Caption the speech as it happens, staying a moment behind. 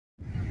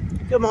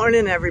Good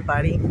morning,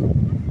 everybody.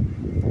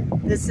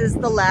 This is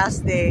the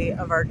last day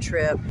of our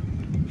trip.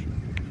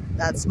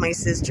 That's my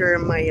sister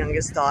and my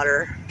youngest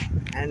daughter.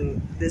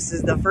 And this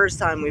is the first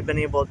time we've been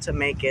able to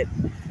make it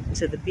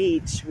to the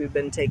beach. We've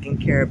been taking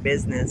care of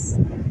business.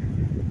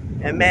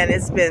 And man,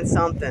 it's been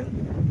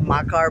something.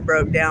 My car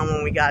broke down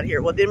when we got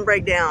here. Well, it didn't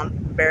break down.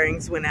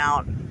 Bearings went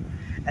out.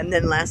 And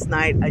then last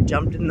night I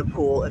jumped in the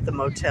pool at the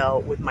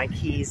motel with my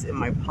keys in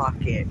my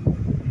pocket.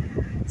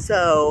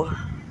 So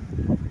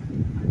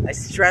I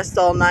stressed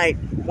all night.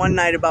 One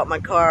night about my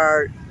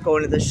car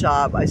going to the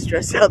shop. I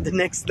stressed out the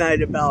next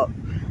night about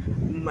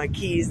my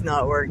keys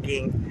not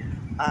working.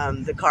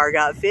 The car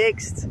got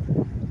fixed.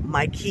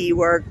 My key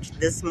worked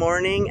this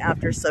morning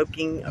after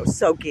soaking.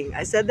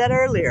 I said that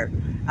earlier.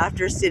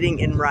 After sitting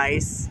in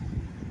rice.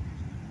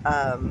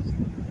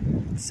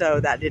 So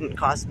that didn't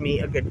cost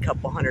me a good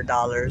couple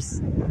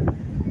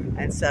 $100.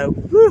 And so,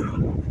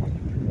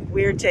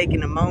 we're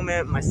taking a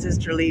moment. My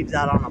sister leaves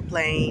out on a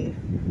plane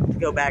to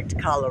go back to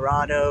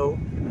Colorado.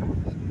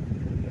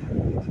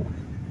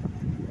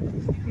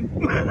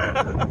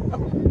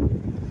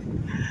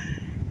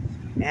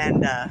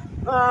 And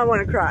I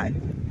want to cry.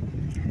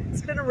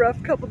 It's been a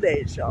rough couple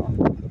days, y'all.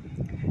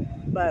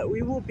 But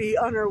we will be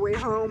on our way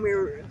home.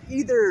 We're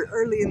either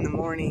early in the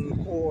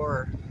morning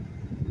or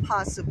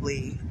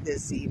possibly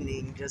this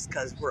evening, just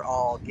because we're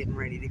all getting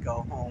ready to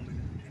go home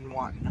and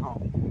wanting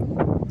home.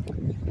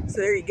 So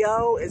there you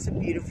go. It's a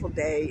beautiful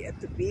day at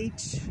the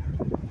beach.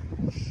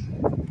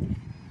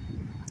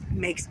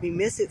 Makes me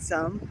miss it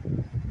some,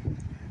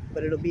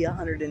 but it'll be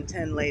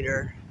 110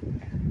 later,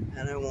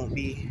 and I won't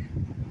be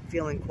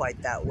feeling quite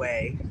that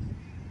way.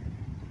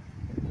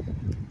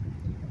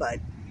 But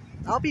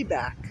I'll be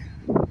back.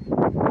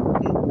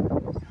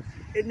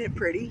 Isn't it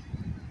pretty?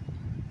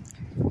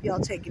 Y'all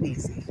take it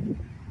easy.